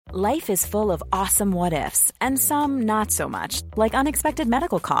Life is full of awesome what-ifs, and some not so much, like unexpected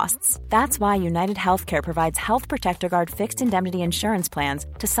medical costs. That's why United Healthcare provides Health Protector Guard fixed indemnity insurance plans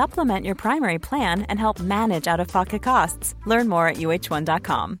to supplement your primary plan and help manage out-of-pocket costs. Learn more at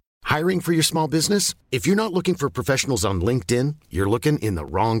uh1.com. Hiring for your small business? If you're not looking for professionals on LinkedIn, you're looking in the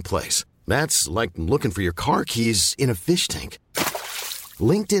wrong place. That's like looking for your car keys in a fish tank.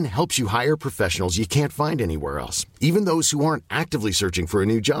 LinkedIn helps you hire professionals you can't find anywhere else, even those who aren't actively searching for a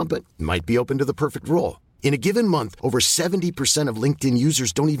new job but might be open to the perfect role. In a given month, over 70% of LinkedIn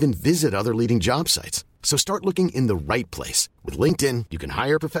users don't even visit other leading job sites. So start looking in the right place. With LinkedIn, you can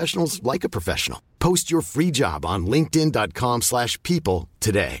hire professionals like a professional. Post your free job on linkedin.com/people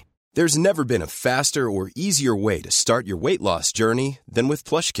today. There's never been a faster or easier way to start your weight loss journey than with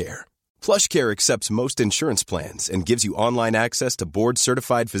PlushCare. PlushCare accepts most insurance plans and gives you online access to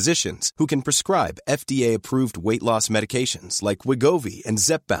board-certified physicians who can prescribe FDA-approved weight loss medications like Wegovy and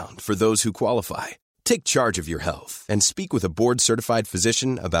Zepbound for those who qualify. Take charge of your health and speak with a board-certified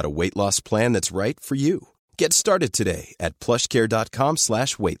physician about a weight loss plan that's right for you. Get started today at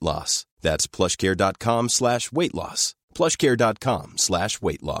plushcare.com/weight loss. That's plushcare.com/weight loss.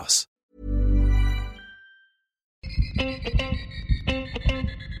 plushcare.com/weight loss.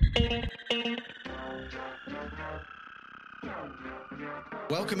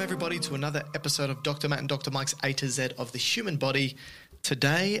 Welcome everybody to another episode of Dr. Matt and Dr. Mike's A to Z of the human body.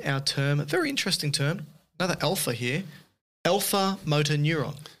 Today our term, a very interesting term, another alpha here, alpha motor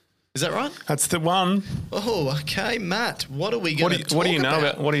neuron. Is that right? That's the one. Oh, okay, Matt. What are we going to talk about? What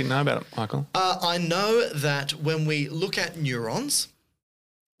do you know about it, Michael? I know that when we look at neurons,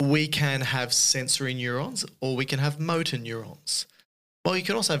 we can have sensory neurons or we can have motor neurons. Well, you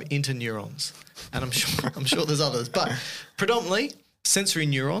can also have interneurons, and I'm sure there's others, but predominantly sensory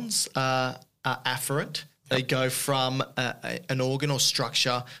neurons are afferent. They go from an organ or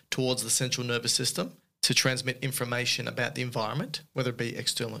structure towards the central nervous system to transmit information about the environment, whether it be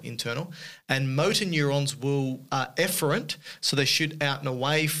external or internal. And motor neurons are efferent, so they shoot out and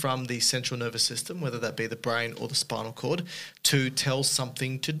away from the central nervous system, whether that be the brain or the spinal cord, to tell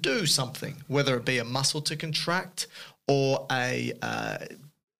something to do something, whether it be a muscle to contract or a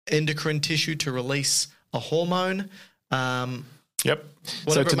endocrine tissue to release a hormone. Yep.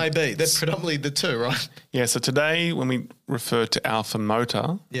 Whatever it may be. They're predominantly the two, right? Yeah, so today when we refer to alpha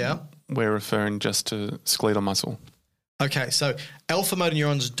motor, we're referring just to skeletal muscle. Okay, so alpha motor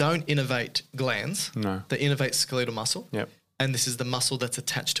neurons don't innervate glands. No. They innervate skeletal muscle. Yep. And this is the muscle that's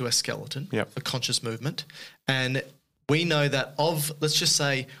attached to a skeleton Yep. for conscious movement. And we know that let's just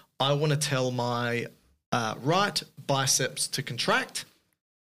say I want to tell my right biceps to contract.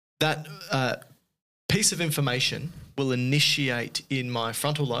 That piece of information will initiate in my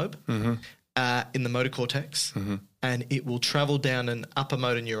frontal lobe, in the motor cortex, and it will travel down an upper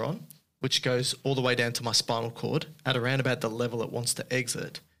motor neuron, which goes all the way down to my spinal cord at around about the level it wants to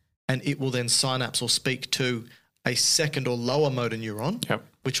exit. And it will then synapse or speak to a second or lower motor neuron,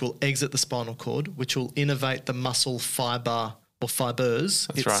 which will exit the spinal cord, which will innervate the muscle fiber or fibers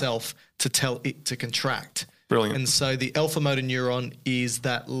itself to tell it to contract. Brilliant. And so the alpha motor neuron is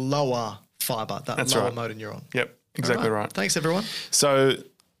that lower fiber, lower motor neuron. Yep, exactly right. Thanks, everyone. So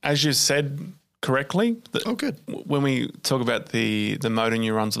as you said correctly, good. When we talk about the motor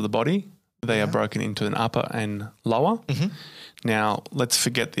neurons of the body, they are broken into an upper and lower. Now, let's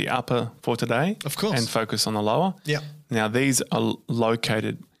forget the upper for today. Of course. And focus on the lower. Yeah. Now, these are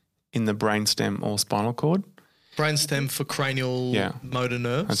located in the brainstem or spinal cord. Brainstem for cranial motor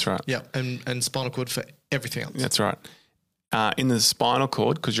nerves. That's right. Yeah, and spinal cord for everything else. That's right. In the spinal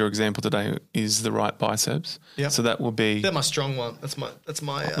cord, because your example today is the right biceps. Yeah. So that will be... They're my strong one. That's my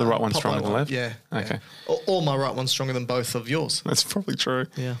the right one's stronger than the left? Yeah. Okay. Yeah. Or my right one's stronger than both of yours. That's probably true.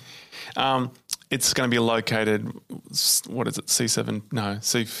 Yeah. It's going to be located, what is it,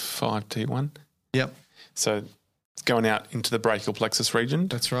 C5T1? Yep. So it's going out into the brachial plexus region.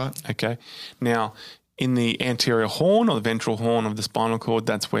 That's right. Okay. Now, in the anterior horn or the ventral horn of the spinal cord,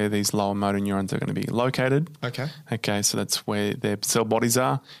 that's where these lower motor neurons are going to be located. Okay. Okay, so that's where their cell bodies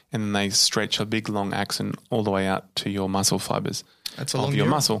are, and then they stretch a big long axon all the way out to your muscle fibers of your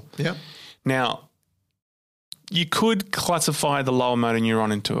muscle. Yeah. Now, you could classify the lower motor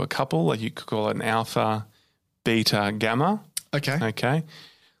neuron into a couple, like you could call it an alpha, beta, gamma. Okay. Okay.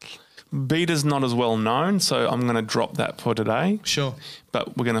 Beta's not as well known, so I'm going to drop that for today. Sure.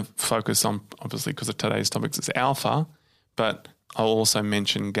 But we're going to focus on, obviously, because of today's topics, it's alpha, but I'll also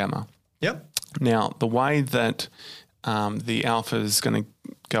mention gamma. Yep. Now, the way that the alpha is going to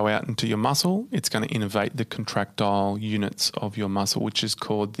go out into your muscle, it's going to innervate the contractile units of your muscle, which is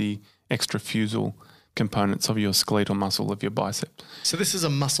called the extrafusal components of your skeletal muscle of your bicep. So this is a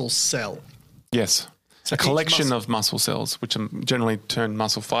muscle cell. Yes. So a collection of muscle cells, which are generally termed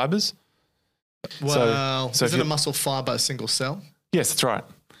muscle fibers. Well, so isn't a muscle fiber a single cell? Yes, that's right.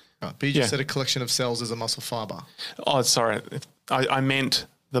 Right, but you just said a collection of cells is a muscle fiber. Oh, sorry. I meant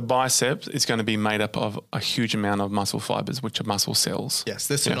the bicep is going to be made up of a huge amount of muscle fibers, which are muscle cells. Yes,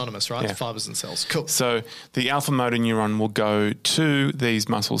 they're synonymous, right? Yeah. Fibers and cells. Cool. So the alpha motor neuron will go to these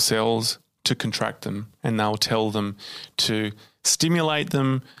muscle cells to contract them, and they'll tell them to stimulate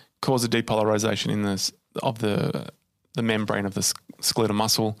them, cause a depolarization in the membrane of the skeletal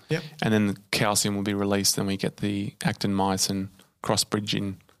muscle, and then the calcium will be released, and we get the actin myosin cross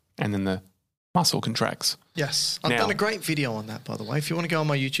bridging, and then the muscle contracts. Yes. I've done a great video on that, by the way. If you want to go on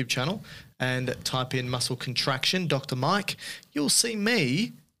my YouTube channel and type in muscle contraction, Dr. Mike, you'll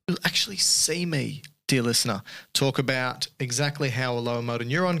actually see me, dear listener, talk about exactly how a lower motor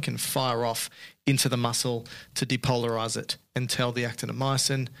neuron can fire off into the muscle to depolarize it and tell the actin and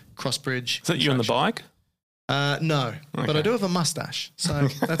myosin, cross bridge. Is that you on the bike? No, but I do have a mustache, so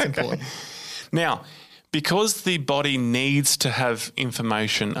that's important. Now, because the body needs to have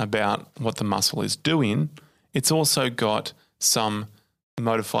information about what the muscle is doing, it's also got some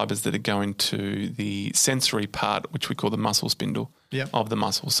motor fibers that are going to the sensory part, which we call the muscle spindle of the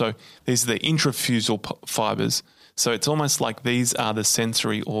muscle. So these are the intrafusal fibers. So it's almost like these are the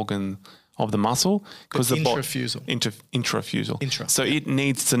sensory organ of the muscle. Intrafusal. Intrafusal. So it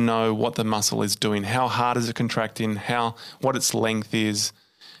needs to know what the muscle is doing, how hard is it contracting, what its length is,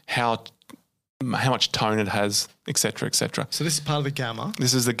 how much tone it has, et cetera, et cetera. So this is part of the gamma.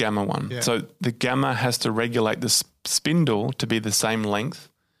 This is the gamma one. Yeah. So the gamma has to regulate the spindle to be the same length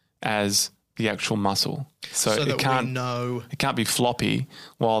as the actual muscle. So it can't be floppy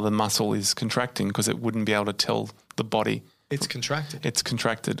while the muscle is contracting, because it wouldn't be able to tell the body it's contracted. It's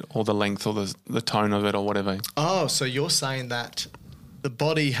contracted, or the length, or the tone of it, or whatever. Oh, so you're saying that the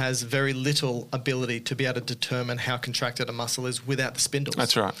body has very little ability to be able to determine how contracted a muscle is without the spindles.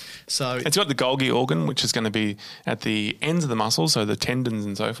 That's right. So it's got the Golgi organ, which is going to be at the ends of the muscle, so the tendons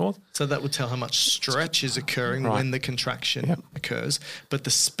and so forth. So that would tell how much stretch is occurring when the contraction occurs. But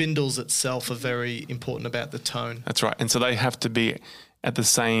the spindles itself are very important about the tone. That's right. And so they have to be at the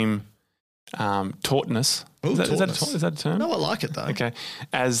same tautness. Ooh, is that a term? No, I like it though. Okay.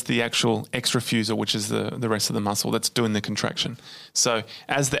 As the actual extrafusal, which is the rest of the muscle that's doing the contraction. So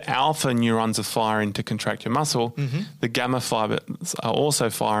as the alpha neurons are firing to contract your muscle, the gamma fibers are also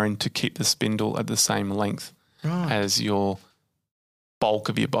firing to keep the spindle at the same length as your bulk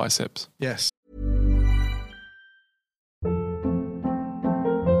of your biceps. Yes.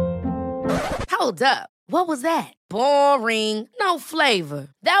 Hold up. What was that? Boring. No flavor.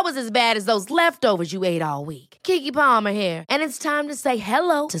 That was as bad as those leftovers you ate all week. Keke Palmer here, and it's time to say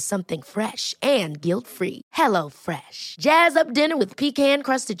hello to something fresh and guilt-free. Hello Fresh. Jazz up dinner with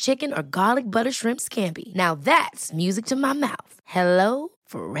pecan-crusted chicken or garlic butter shrimp scampi. Now that's music to my mouth. Hello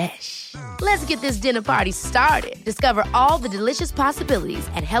Fresh. Let's get this dinner party started. Discover all the delicious possibilities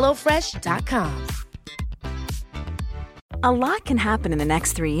at hellofresh.com. A lot can happen in the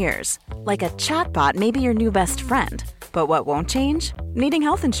next 3 years. Like a chatbot may be your new best friend. But what won't change? Needing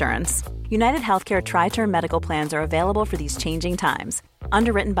health insurance. United Healthcare Tri-Term Medical Plans are available for these changing times.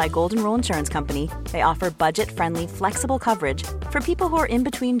 Underwritten by Golden Rule Insurance Company, they offer budget-friendly, flexible coverage for people who are in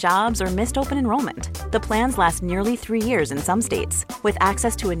between jobs or missed open enrollment. The plans last nearly 3 years in some states, with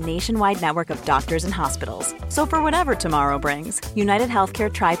access to a nationwide network of doctors and hospitals. So for whatever tomorrow brings, United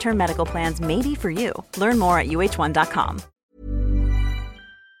Healthcare Tri-Term Medical Plans may be for you. Learn more at uh1.com.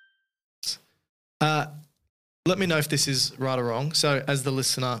 Let me know if this is right or wrong. So as the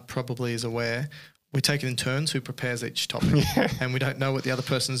listener probably is aware, we take it in turns who prepares each topic. And we don't know what the other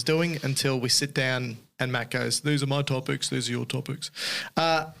person's doing until we sit down and Matt goes, these are my topics, these are your topics.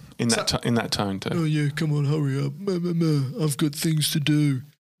 In that tone too. Oh yeah, come on, hurry up. I've got things to do.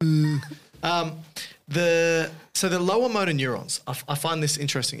 So the lower motor neurons, I find this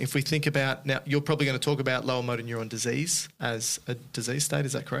interesting. If we think about, now you're probably going to talk about lower motor neuron disease as a disease state,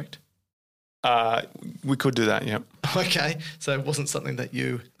 is that correct? We could do that, yep. Okay, so it wasn't something that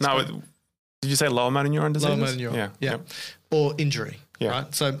you... No, did you say lower motor neuron disease? Lower motor neuron, yeah. Yep. Or injury,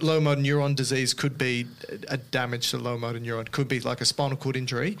 right? So lower motor neuron disease could be a damage to the lower motor neuron. Could be like a spinal cord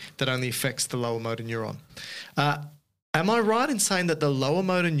injury that only affects the lower motor neuron. Am I right in saying that the lower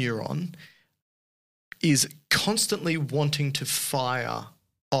motor neuron is constantly wanting to fire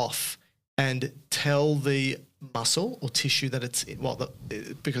off and tell the muscle or tissue that it's,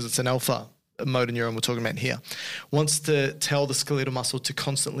 because it's an alpha motor neuron we're talking about here, wants to tell the skeletal muscle to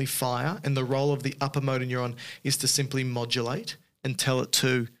constantly fire, and the role of the upper motor neuron is to simply modulate and tell it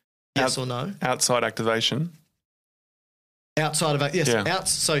to Yes or no? Outside activation. Outside of yes, Yeah.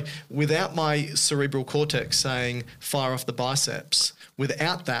 So without my cerebral cortex saying fire off the biceps,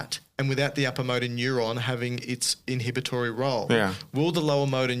 without that and without the upper motor neuron having its inhibitory role, will the lower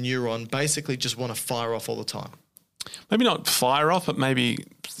motor neuron basically just want to fire off all the time? Maybe not fire off, but maybe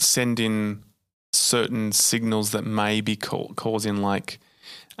send in certain signals that may be causing like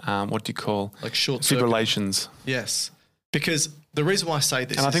what do you call like short fibrillations? Yes, because the reason why I say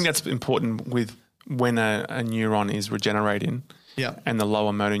this, and I think that's important with when a neuron is regenerating, and the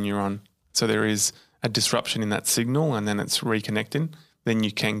lower motor neuron. So there is a disruption in that signal, and then it's reconnecting. Then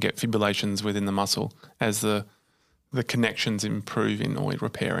you can get fibrillations within the muscle as the connections improving or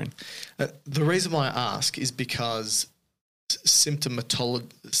repairing. The reason why I ask is because I'm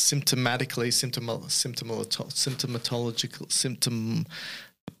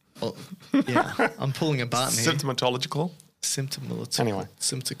pulling a button here. Symptomatological? Anyway.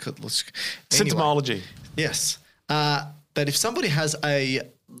 Symptomology. Yes. That if somebody has a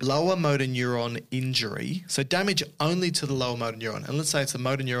lower motor neuron injury, so damage only to the lower motor neuron, and let's say it's the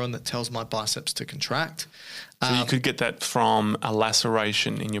motor neuron that tells my biceps to contract. So you could get that from a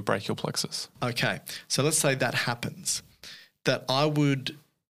laceration in your brachial plexus. Okay. So let's say that happens, that I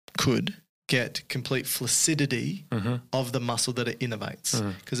could get complete flaccidity of the muscle that it innervates.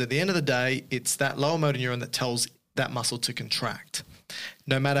 Because at the end of the day, it's that lower motor neuron that tells that muscle to contract.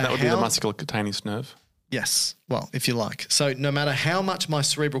 No matter that would be the musculocutaneous nerve. Yes, well, if you like. So no matter how much my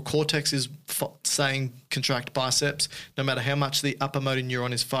cerebral cortex is saying contract biceps, no matter how much the upper motor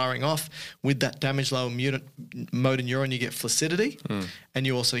neuron is firing off, with that damaged lower motor neuron, you get flaccidity and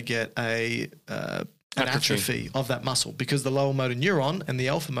you also get an atrophy of that muscle, because the lower motor neuron and the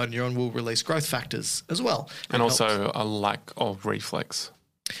alpha motor neuron will release growth factors as well. And also a lack of reflex.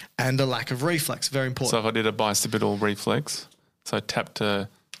 And a lack of reflex, very important. So if I did a bicipital reflex, so I tapped a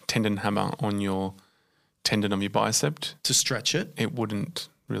tendon hammer on your tendon of your bicep to stretch it, it wouldn't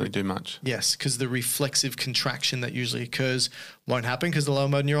really do much. Yes, because the reflexive contraction that usually occurs won't happen because the lower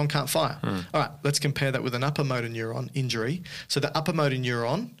motor neuron can't fire. All right, let's compare that with an upper motor neuron injury. So the upper motor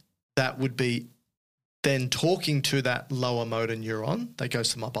neuron, that would be then talking to that lower motor neuron that goes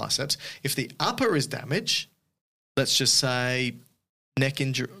to my biceps. If the upper is damaged, let's just say neck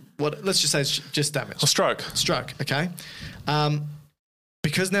injury, let's just say it's just damage. Or stroke. Stroke, okay.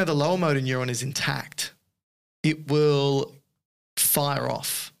 Because now the lower motor neuron is intact, it will fire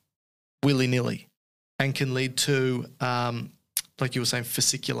off willy-nilly and can lead to, like you were saying,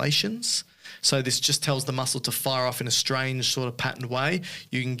 fasciculations. So this just tells the muscle to fire off in a strange sort of patterned way.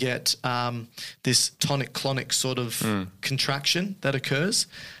 You can get this tonic-clonic sort of contraction that occurs.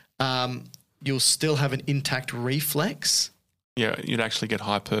 You'll still have an intact reflex. Yeah, you'd actually get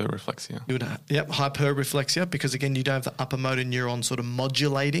hyperreflexia. Hyperreflexia, because again, you don't have the upper motor neuron sort of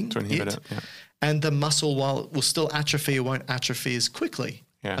modulating to inhibit it. Yeah. And the muscle, while it will still atrophy, it won't atrophy as quickly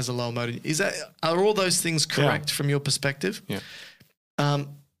as a lower motor. Are all those things correct from your perspective? Yeah.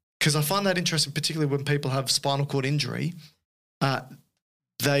 Because I find that interesting, particularly when people have spinal cord injury.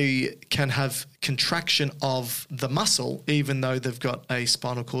 They can have contraction of the muscle even though they've got a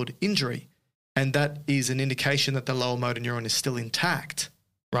spinal cord injury. And that is an indication that the lower motor neuron is still intact,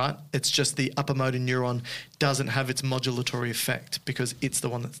 right? It's just the upper motor neuron doesn't have its modulatory effect because it's the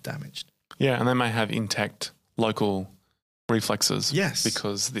one that's damaged. Yeah, and they may have intact local reflexes. Yes.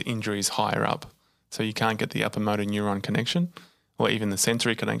 Because the injury is higher up. So you can't get the upper motor neuron connection or even the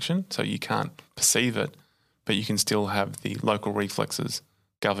sensory connection, so you can't perceive it, but you can still have the local reflexes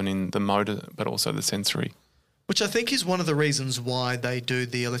governing the motor but also the sensory. Which I think is one of the reasons why they do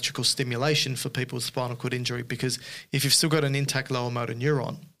the electrical stimulation for people with spinal cord injury, because if you've still got an intact lower motor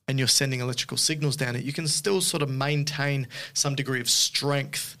neuron and you're sending electrical signals down it, you can still sort of maintain some degree of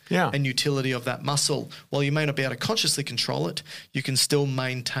strength and utility of that muscle. While you may not be able to consciously control it, you can still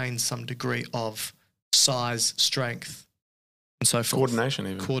maintain some degree of size, strength, and so forth. Coordination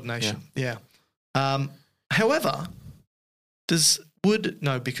even. Coordination, yeah. However, because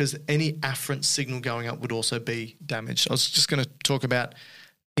any afferent signal going up would also be damaged. I was just going to talk about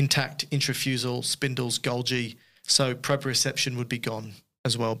intact intrafusal spindles, Golgi. So proprioception would be gone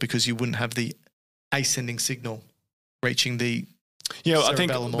as well because you wouldn't have the ascending signal reaching the I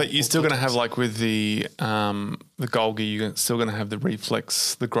think, but you're still going to have, like with the Golgi, you're still going to have the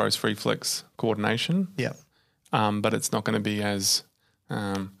reflex, the gross reflex coordination. Yeah. But it's not going to be as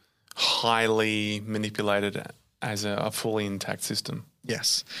highly manipulated as a fully intact system.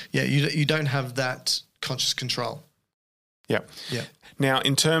 Yes. Yeah, you don't have that conscious control. Yeah. Yeah. Now,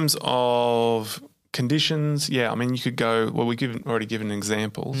 in terms of conditions, I mean, you could go, well, we've already given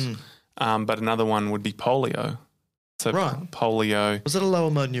examples, but another one would be polio. So Right. polio. Was it a lower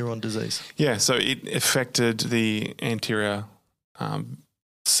motor neuron disease? Yeah, so it affected the anterior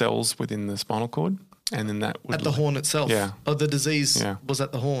cells within the spinal cord, and then that would At the horn itself? Yeah. Oh, the disease Yeah. was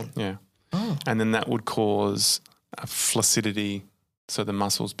at the horn? Yeah. Oh. And then that would cause a flaccidity, so the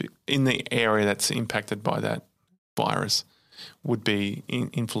muscles in the area that's impacted by that virus would be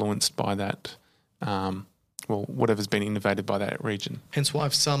influenced by that, whatever's been innervated by that region. Hence why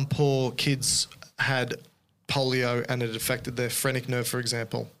if some poor kids had polio and it affected their phrenic nerve, for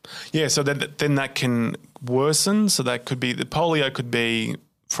example. Yeah, so then that can worsen. So that could be, the polio could be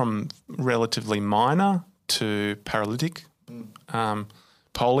from relatively minor to paralytic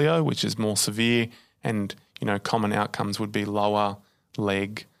polio, which is more severe, and common outcomes would be lower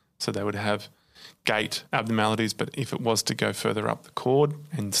leg, so they would have gait abnormalities. But if it was to go further up the cord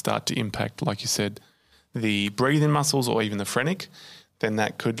and start to impact, like you said, the breathing muscles or even the phrenic, then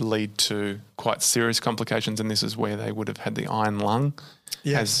that could lead to quite serious complications, and this is where they would have had the iron lung.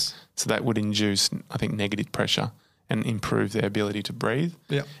 Yes. So that would induce, I think, negative pressure and improve their ability to breathe.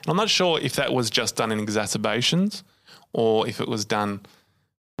 Yeah. And I'm not sure if that was just done in exacerbations or if it was done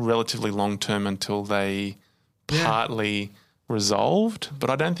relatively long-term until they partly resolved.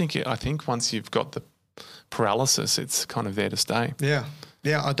 But I think once you've got the paralysis, it's kind of there to stay. Yeah.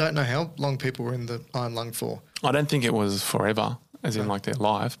 Yeah, I don't know how long people were in the iron lung for. I don't think it was forever, as in like their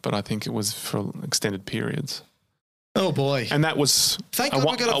life, but I think it was for extended periods. Oh, boy. And that was Thank God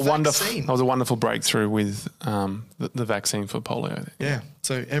we got a vaccine. That was a wonderful breakthrough with the vaccine for polio. Yeah.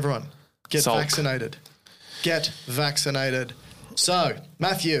 So everyone, get vaccinated. Get vaccinated. So,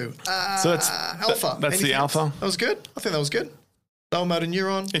 Matthew, so that's alpha. That's the alpha. That was good. I think that was good. Lower motor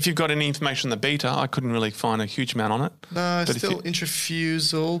neuron. If you've got any information on the beta, I couldn't really find a huge amount on it. No, but still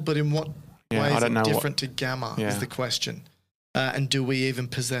intrafusal, but in what way is it different to gamma is the question. And do we even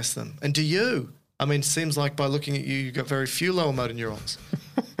possess them? And do you? I mean, it seems like by looking at you, you've got very few lower motor neurons.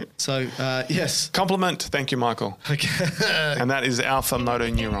 So, yes. Compliment. Thank you, Michael. Okay. And that is alpha motor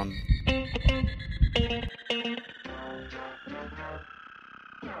neuron.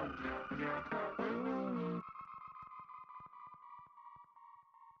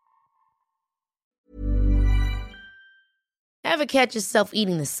 Ever catch yourself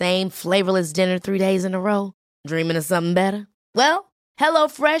eating the same flavorless dinner 3 days in a row? Dreaming of something better? Well,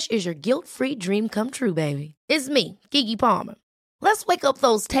 HelloFresh is your guilt-free dream come true, baby. It's me, Keke Palmer. Let's wake up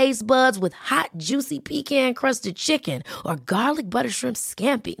those taste buds with hot, juicy pecan-crusted chicken or garlic butter shrimp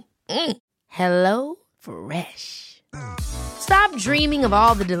scampi. Hello Fresh. Stop dreaming of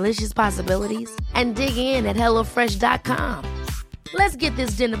all the delicious possibilities and dig in at HelloFresh.com. Let's get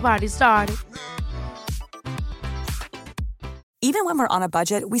this dinner party started. Even when we're on a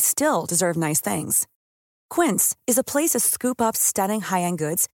budget, we still deserve nice things. Quince is a place to scoop up stunning high-end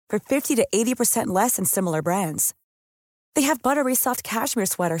goods for 50 to 80% less than similar brands. They have buttery soft cashmere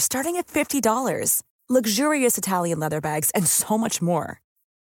sweaters starting at $50, luxurious Italian leather bags, and so much more.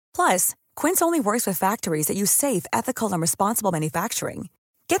 Plus, Quince only works with factories that use safe, ethical, and responsible manufacturing.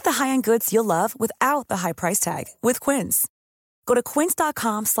 Get the high-end goods you'll love without the high price tag with Quince. Go to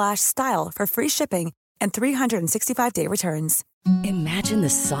quince.com/style for free shipping and 365-day returns. Imagine the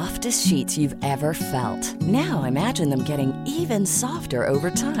softest sheets you've ever felt. Now imagine them getting even softer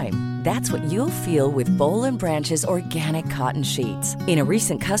over time. That's what you'll feel with Boll & Branch's organic cotton sheets. In a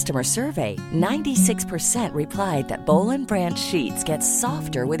recent customer survey, 96% replied that Boll & Branch sheets get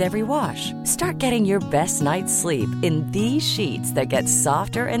softer with every wash. Start getting your best night's sleep in these sheets that get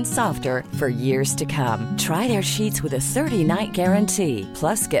softer and softer for years to come. Try their sheets with a 30-night guarantee.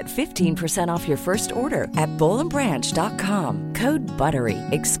 Plus, get 15% off your first order at bollandbranch.com. Code BUTTERY.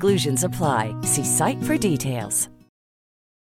 Exclusions apply. See site for details.